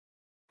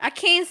I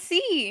can't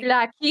see.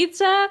 La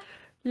quinta,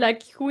 la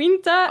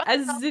quinta,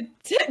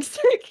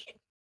 azteca,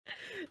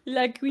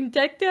 la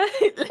quintecta,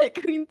 la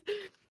quinta.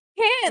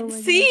 Can't my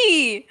God.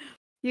 see.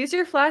 Use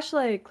your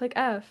flashlight. Click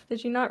F.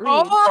 Did you not read?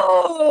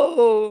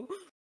 Oh,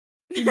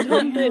 You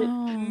dumb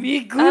bitch.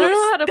 me gusta. I don't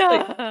know how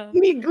to play.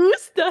 Me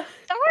gusta. The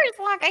door's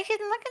locked. I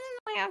shouldn't look in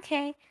the way.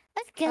 Okay,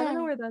 let's go. I don't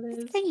know where that is.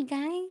 Let's play,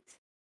 guys.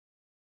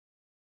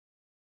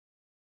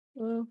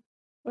 Well,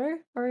 where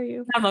are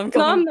you? I'm No,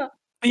 coming. I'm not.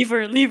 Leave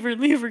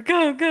her.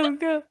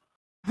 Go.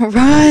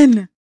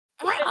 Run!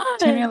 Run.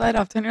 Turn your light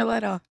off. Turn your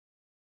light off.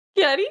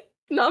 Kitty?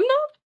 Nom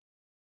nom?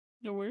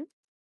 Nowhere.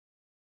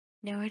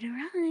 Nowhere to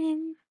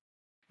run.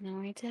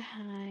 Nowhere to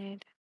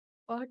hide.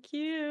 Fuck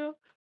you.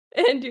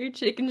 And your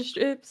chicken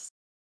strips.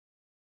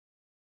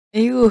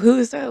 Ew,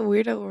 who's that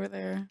weirdo over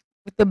there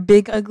with the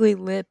big ugly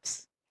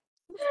lips?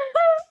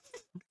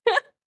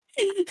 At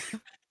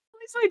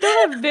least I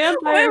don't have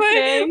vampire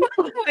fangs.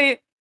 Wait.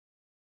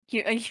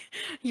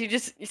 You're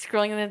just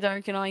scrolling in the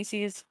dark and all you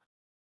see is.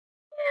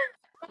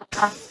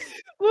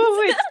 Whoa,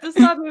 wait,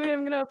 stop moving.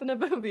 I'm gonna open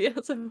up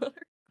OBS.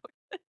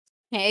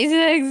 Hey,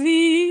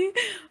 sexy.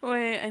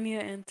 Wait, I need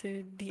to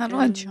enter the. How do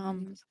I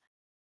jump?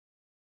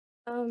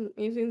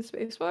 Using the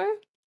spacebar?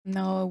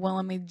 No, it won't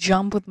let me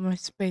jump with my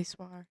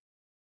spacebar.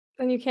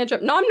 Then you can't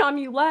jump. Nom nom,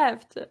 you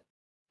left.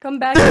 Come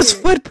back There's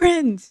here.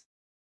 footprints!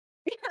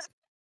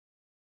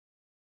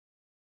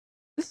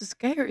 This is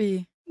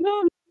scary.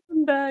 No,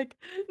 come back.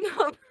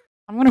 No,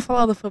 I'm gonna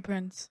follow the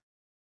footprints.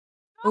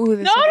 Oh,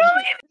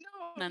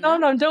 No,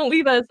 no, don't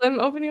leave us. I'm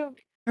opening up.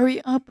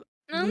 Hurry up.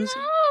 No. loser.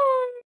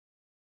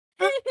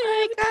 Oh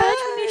my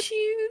God.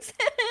 Issues.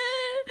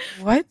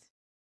 What?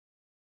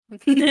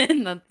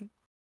 Nothing.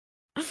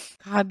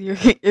 God,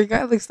 your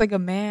guy looks like a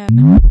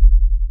man.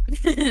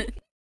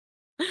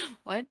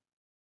 What?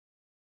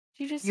 Did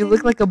you just You say?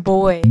 look like a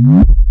boy.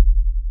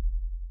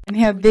 And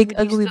you have big,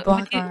 ugly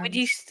black arms.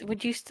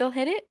 Would you still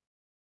hit it?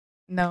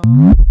 No.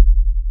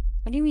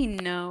 What do you mean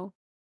no?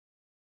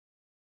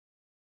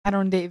 I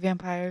don't date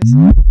vampires.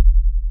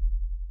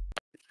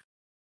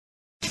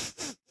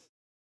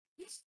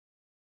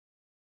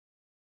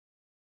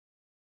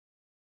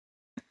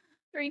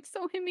 Drake,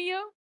 don't hit me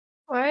up.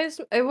 Why is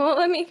it won't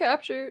let me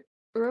capture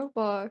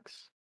Roblox?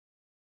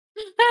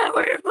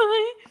 Where am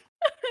I?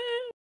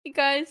 You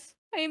guys,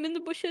 I am in the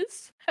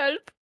bushes.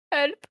 Help!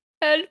 Help!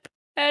 Help!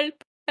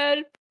 Help!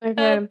 Help!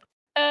 Okay.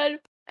 Help!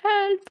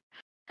 Help!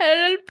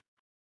 Help!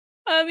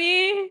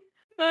 Mommy!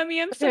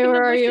 Mommy, I'm stuck Okay, in the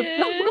where are you?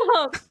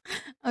 bushes.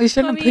 I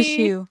shouldn't push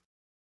Mommy. you.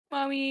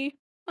 Mommy!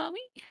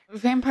 Mommy!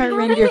 Vampire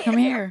reindeer, come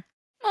here.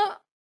 Oh,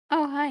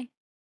 hi.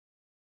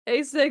 Hey,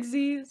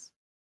 sexies.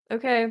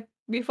 Okay,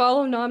 we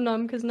follow Nom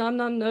Nom because Nom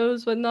Nom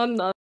knows what Nom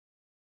Nom.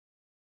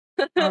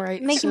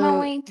 Alright, Making so my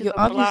way to you the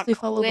obviously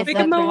block follow the with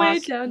Making my way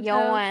footprints. downtown.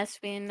 Your ass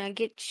finna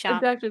get shot.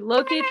 Exactly.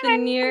 Locate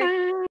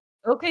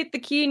the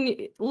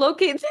key.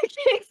 Locate the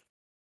key.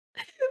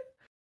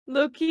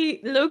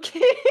 Locate.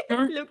 Locate.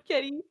 Oh,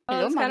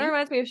 Hello, this kind mommy. of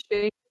reminds me of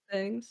Stranger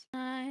Things.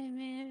 I'm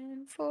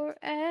in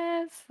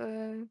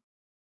forever.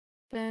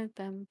 Bum,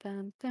 bum,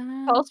 bum,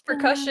 bum, Pulse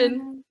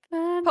percussion.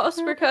 bum, Pulse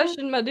bum.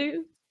 percussion, my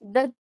dude.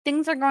 The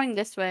things are going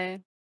this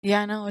way.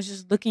 Yeah, I know, I was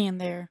just looking in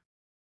there.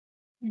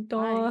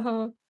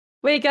 Duh.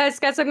 Wait, guys,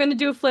 I'm gonna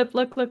do a flip.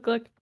 Look.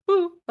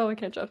 Woo. Oh, I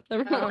can't jump.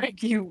 Never Oh,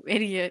 mind. you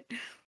idiot.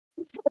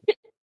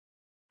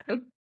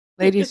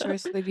 Ladies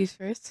first, ladies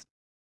first.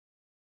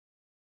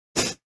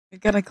 You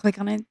gotta click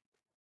on it.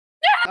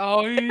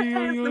 Oh,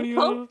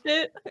 Oh,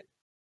 shit.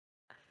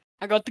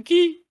 I got the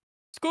key.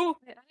 Let's go.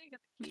 Wait, how do you get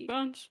the key?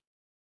 Bounce.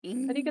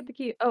 How do you get the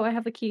key? Oh, I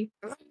have the key.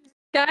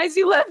 Guys,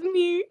 you left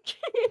me.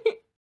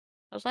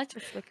 Those lights are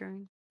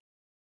flickering.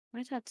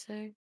 What does that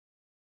say?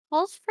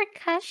 Pulse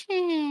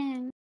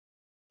percussion.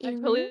 I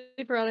totally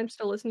forgot I'm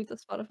still listening to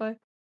Spotify.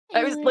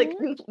 I was like,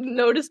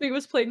 noticed me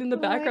was playing in the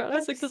background. I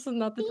was like, this is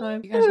not the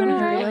time. You guys wanna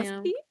hurry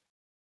up?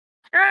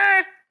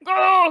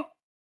 Go!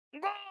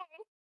 Go!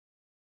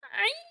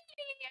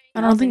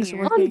 I don't think it's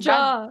Nothing working. On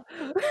jaw.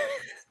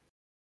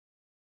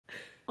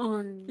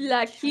 On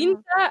La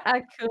Quinta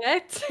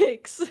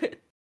Athletics.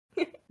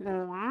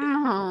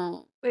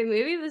 Wow. Wait,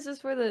 maybe this is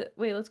for the.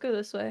 Wait, let's go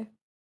this way.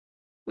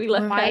 We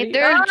left Why Patty.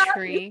 there Ah!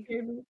 tree?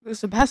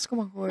 There's a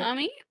basketball court.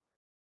 Mommy?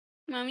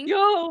 Mommy?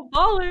 Yo,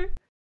 baller.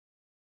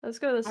 Let's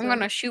go this I'm way.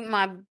 gonna shoot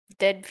my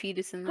dead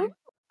fetus in there.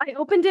 I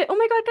opened it. Oh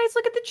my god, guys,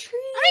 look at the tree.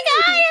 Oh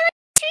my god,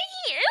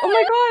 tree! Oh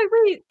my god,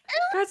 wait.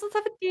 Guys, let's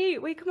have a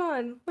date. Wait, come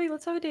on. Wait,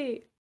 let's have a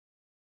date.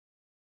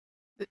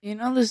 You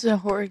know this is a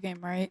horror game,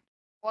 right?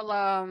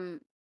 Well,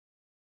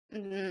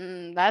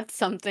 that's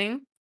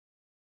something.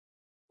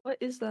 What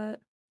is that?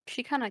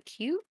 She kind of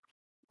cute?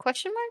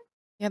 Question mark?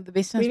 Yeah, the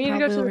basement's We need to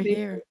probably go to the over basement.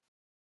 here.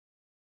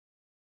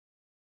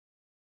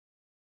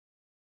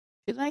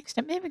 She likes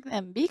to mimic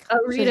them. Be I'll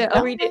read cautious, it. I'll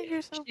don't read let it.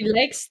 yourself- She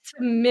likes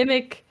to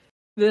mimic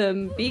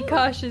them. Be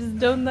cautious.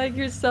 Don't let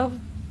yourself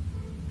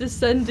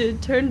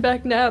descended. Turn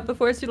back now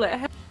before it's too late.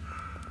 Where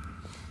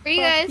are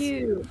you Fuck guys?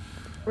 you.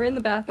 We're in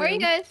the bathroom. Where are you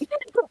guys?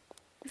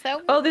 Is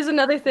that Oh, there's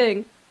another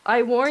thing.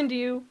 I warned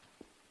you.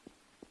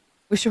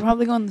 We should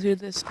probably go into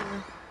this door.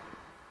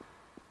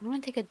 I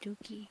want to take a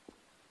dookie.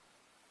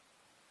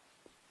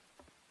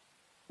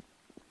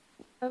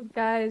 Oh,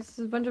 guys, this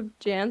is a bunch of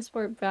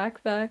Jansport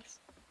backpacks.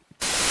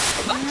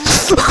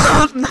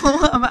 No,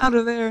 I'm out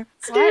of there.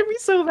 Scared me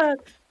so bad.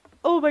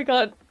 Oh my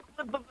god.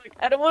 What the fuck?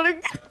 I don't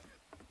want to.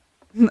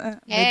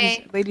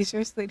 Hey. Ladies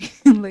first,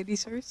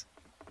 ladies first.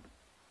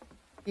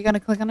 You gonna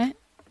click on it?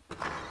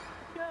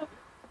 Yeah.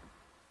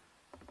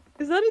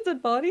 Is that a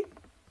dead body?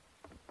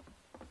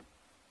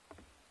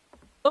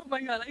 Oh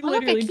my god, I Oh,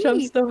 look, a literally key.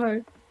 jumped so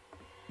hard.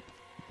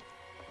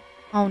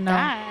 Oh no.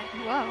 God.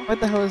 Whoa. What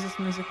the hell is this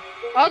music?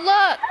 Oh,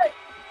 look.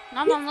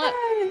 Nom, look.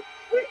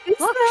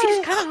 Look,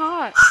 she's kind of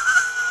hot.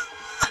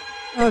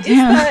 Oh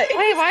damn.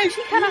 Wait, why is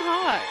she kind of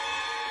hot?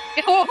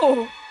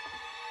 Oh.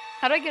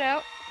 How do I get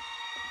out?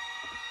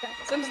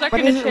 I'm stuck Why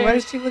in a does, chair. why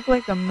does she look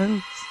like a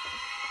moose?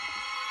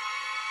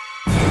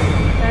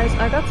 Guys,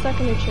 I got stuck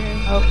in a chair.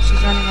 Oh,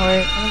 she's running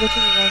away. Let me go to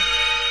the left.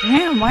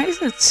 Damn, why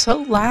is it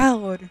so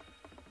loud?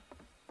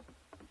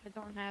 I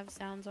don't have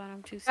sounds on.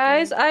 I'm too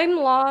scared. Guys, I'm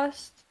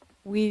lost.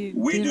 We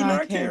do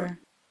not care.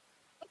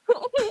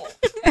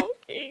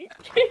 Okay.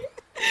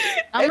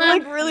 I'm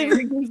like really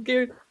freaking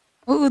scared.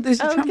 Ooh, there's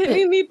a Can we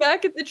trumpet. meet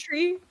back at the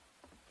tree,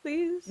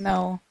 please?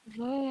 No.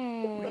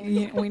 Oh, We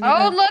need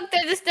look,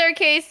 there's a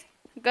staircase.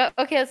 Go.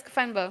 Okay, let's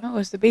find Bo. No,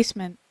 it's the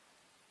basement.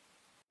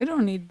 We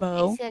don't need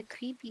Bo. It's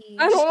creepy.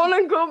 I don't want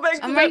to go back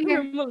to I'm that right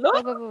here. room Go,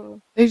 alone. go,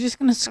 go. They're just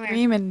gonna here.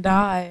 scream and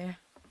die.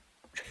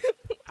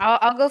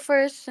 I'll go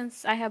first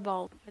since I have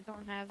balls. I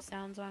don't have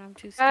sounds on. I'm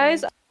too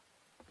scared. Guys, And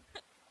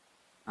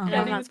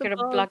Uh-huh. I'm not scared of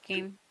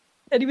blocking.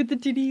 Eddie with the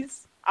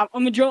titties. I'm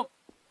gonna jump.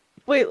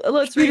 Wait,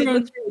 let's read. Speedrun.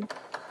 Let's read.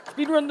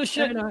 Speedrun the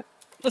shit. No, no.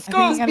 Let's I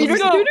go. think you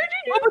gotta Speedrun.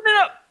 listen- Open it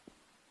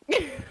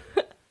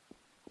up.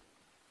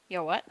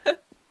 Yo, what?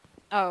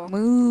 Oh.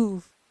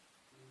 Move.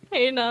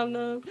 Hey,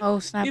 no. Oh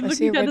snap! You're I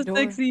see a looking kind red of door.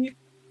 sexy.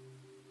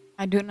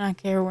 I do not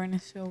care. We're in a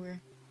sewer.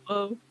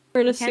 Oh,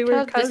 we're in a Can't sewer.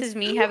 tell if this cuz- is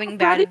me having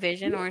bad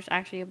vision or it's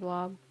actually a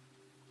blob.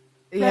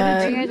 Where you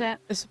Yeah, guys at?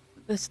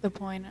 that's the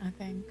point. I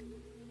think.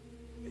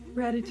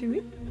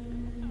 Ratatouille.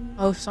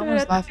 Oh,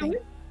 someone's Ratatouille? laughing.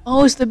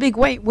 Oh, it's the big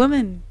white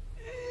woman.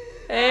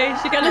 Hey,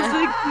 she kind of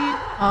sexy.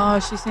 Oh,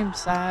 she seems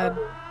sad.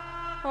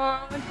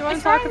 Oh, do you want It's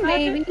to talk fine, about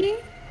it? baby.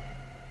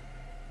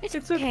 It's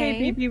okay,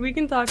 baby. We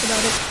can talk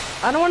about it.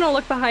 I don't want to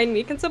look behind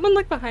me. Can someone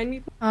look behind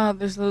me? Oh,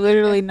 there's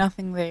literally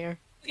nothing there.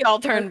 We all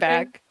turn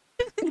back.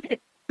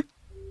 It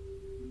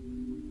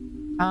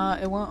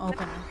won't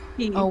open.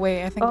 Key. Oh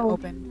wait, I think it Oh.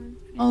 opened.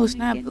 Oh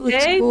snap! It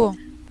looks Hey. cool.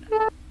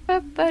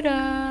 Well,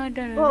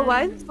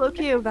 why is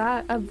Loki a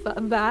vab? A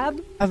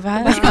vab? A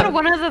Let's go to vibe.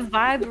 one of the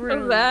vibe A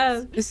rooms.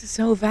 vab. This is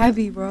so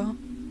vibey, bro.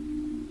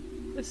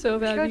 It's so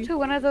Let's go vabby. to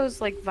one of those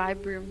like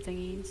vibe room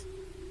thingies.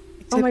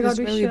 Except my God, it's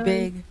we really should.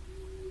 big.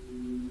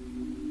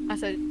 I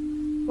said,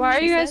 Why are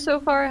She you guys said? so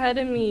far ahead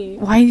of me?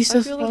 Why are you so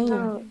I feel like slow?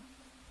 no.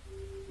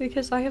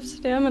 Because I have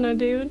stamina,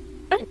 dude.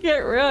 I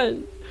can't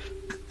run.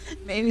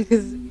 Maybe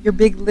because your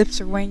big lips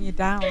are weighing you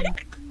down.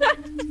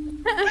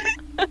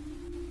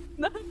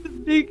 Not the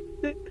big.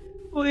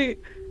 Wait,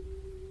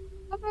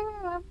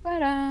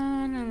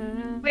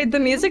 the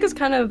music is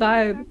kind of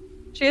vibe.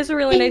 She has a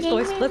really nice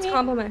voice. Let's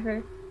compliment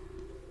her.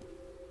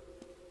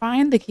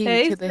 Find the key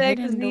Hey, to the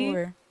hidden sexy.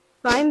 door.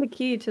 Find the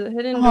key to the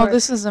hidden Oh, door.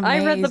 this is a I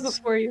maze. read that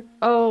before you.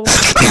 Oh,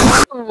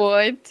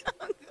 what?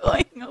 I'm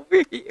going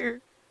over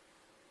here.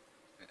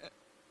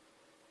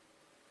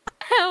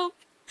 Help!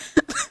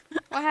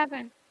 What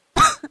happened?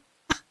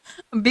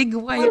 A big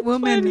white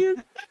woman. funny.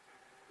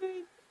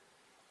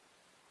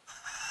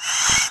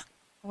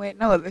 Wait,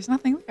 no, there's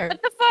nothing there.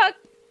 What the fuck?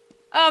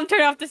 Oh, I'm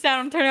turning off the sound.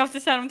 I'm turning off the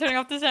sound. I'm turning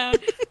off the sound.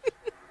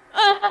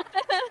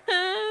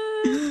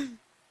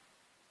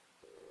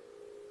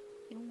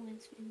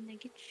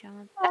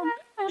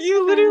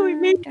 You literally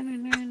made.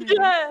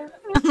 Yeah.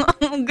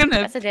 I'm gonna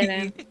That's a dead pee.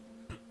 end.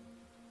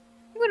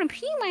 I'm gonna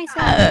pee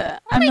myself.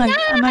 I'm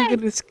not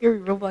good with scary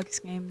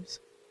Roblox games.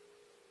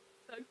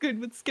 Not good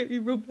with scary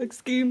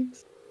Roblox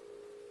games.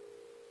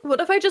 What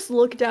if I just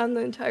look down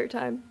the entire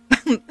time?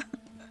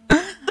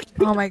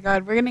 Oh my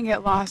god, we're gonna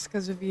get lost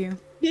because of you.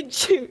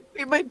 Did you?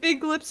 My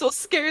big lips will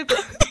scare them.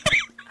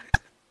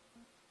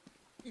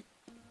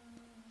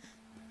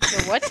 So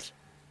what?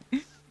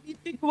 You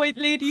big white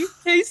lady.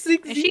 Hey,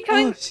 sexy. Is she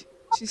coming?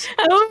 Oh, she's.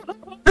 Help. No!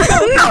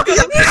 No!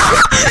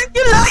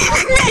 You're lying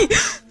to me!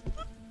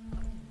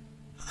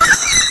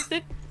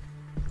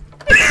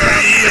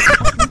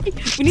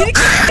 We need to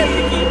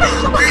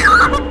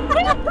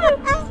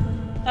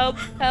help!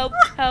 Help! Help!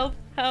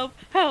 Help!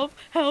 Help!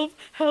 Help!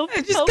 Help!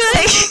 I just help.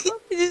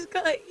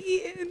 got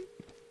eaten.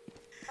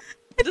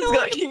 I just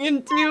got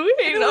eaten too. I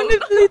Hey, don't want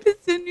to play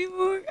this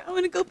anymore. I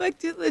want to go back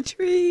to the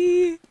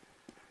tree.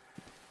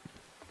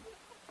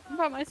 I'm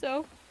by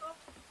myself.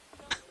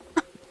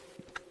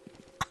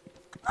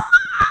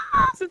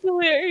 This is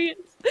hilarious.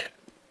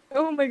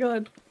 Oh my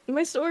god. Am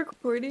I still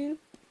recording?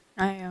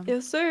 I am.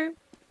 Yes, sir.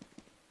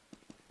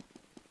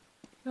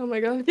 Oh my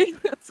god. Okay,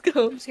 let's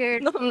go. I'm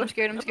scared. No, I'm I'm not.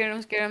 scared. I'm scared.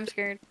 I'm scared. I'm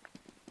scared.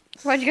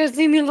 Why'd you guys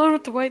leave me alone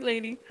with the white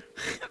lady?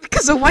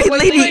 Because a white White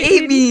lady lady.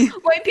 ate me.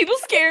 White people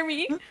scare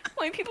me.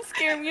 White people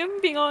scare me, I'm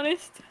being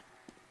honest.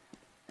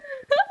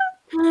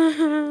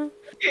 I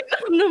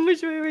don't know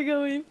which way we're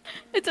going.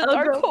 It's a I'll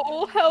dark go.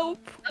 hole, help.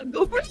 I'll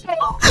go for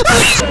smoke.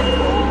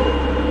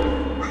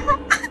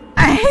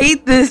 I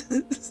hate this.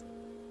 It's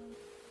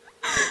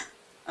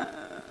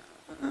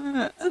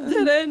a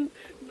dead end.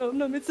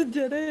 No, it's a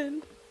dead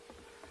end.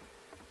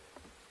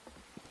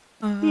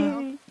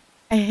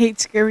 I hate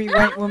scary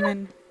white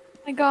women.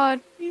 My god.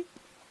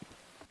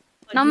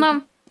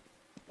 Nom.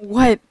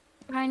 What?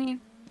 Behind you.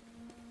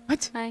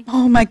 What? Hi.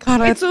 Oh my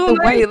god, I It's thought the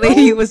alright, white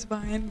lady though. was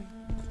behind me.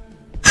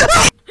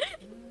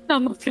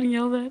 I'm not gonna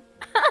yell that.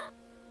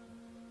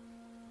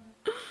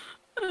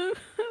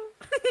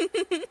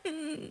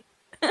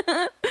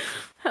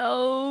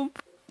 Help.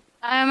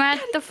 I'm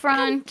at the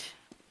front.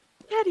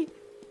 Daddy.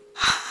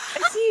 I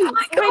see you. Oh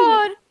my behind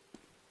god.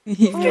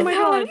 Oh my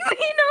god.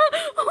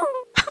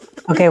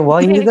 Okay,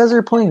 while you guys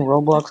are playing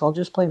Roblox, I'll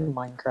just play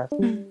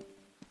Minecraft.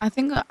 I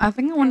think I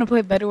want to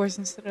play Bed Wars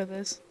instead of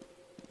this.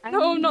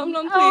 No, please.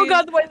 Oh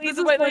god, the white lady, This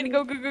the is white funny. lady,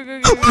 go. Go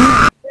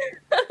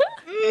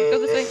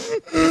this way.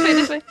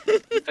 This way.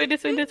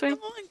 This way. Come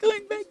on,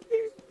 going back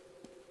here.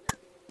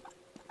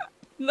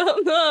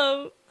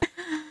 No.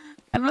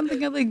 I don't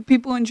think I like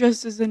people in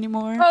dresses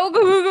anymore. Oh,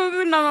 go.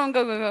 No,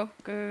 go.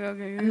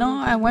 No,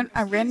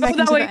 I ran Go back that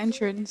into way. the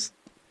entrance.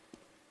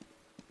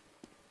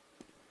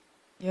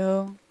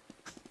 Yo.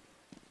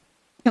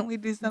 Can we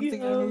do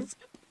something, Yo. guys?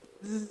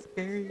 This is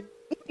scary.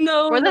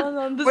 No, Where's the-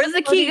 no. This where's is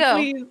the key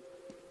funny, go? please.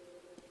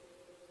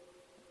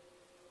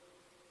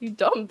 You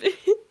dumb bitch.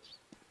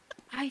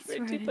 I swear I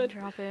too didn't funny.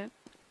 drop it.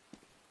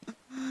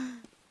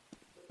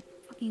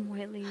 Fucking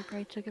white lady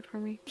probably took it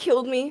from me.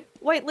 Killed me.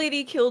 White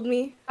lady killed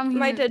me. Come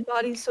My here. dead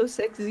body's so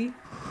sexy.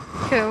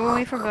 Okay, we'll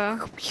wait for Bo.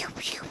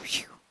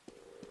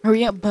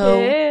 Hurry up, Bo.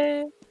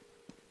 Yeah.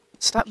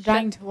 Stop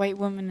dying to white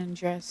women in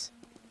dress.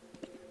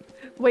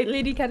 White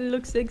lady kinda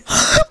looks sexy.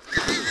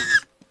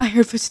 I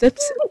heard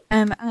footsteps,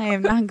 and I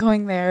am not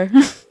going there.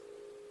 Come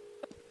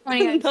on,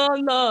 you guys.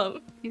 No.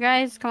 You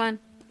guys, come on.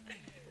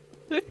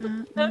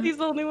 Daddy's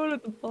the only one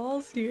with the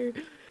balls here.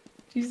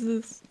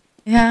 Jesus.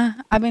 Yeah,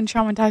 I've been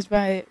traumatized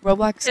by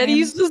Roblox Daddy,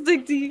 you games. so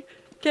sexy.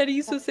 Daddy,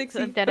 you so sexy.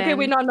 a dead Okay,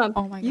 wait, end. no.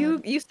 Oh my You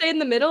god. you stay in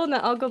the middle, and then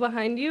I'll go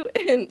behind you,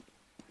 and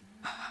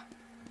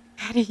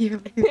Daddy, you're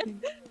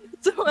leaving.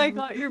 so I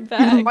got your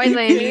back. White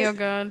lady, oh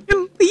god.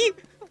 You leave?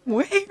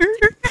 Where?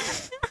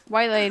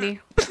 White lady.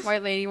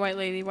 White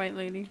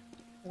lady.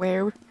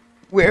 Where?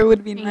 Where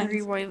would be Angry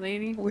nice? white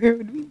lady. Where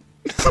would be?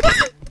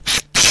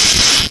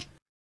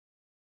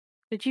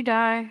 Did you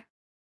die?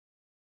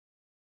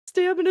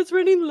 Stamina's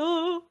running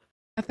low.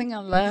 I think I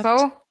left.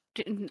 Bo?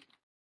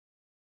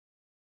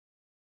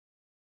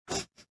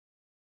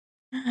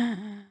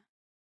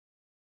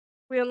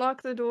 We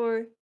unlocked the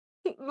door.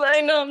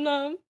 Bye, Nom.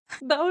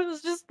 That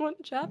was just one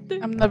chapter.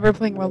 I'm never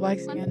playing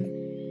Roblox again.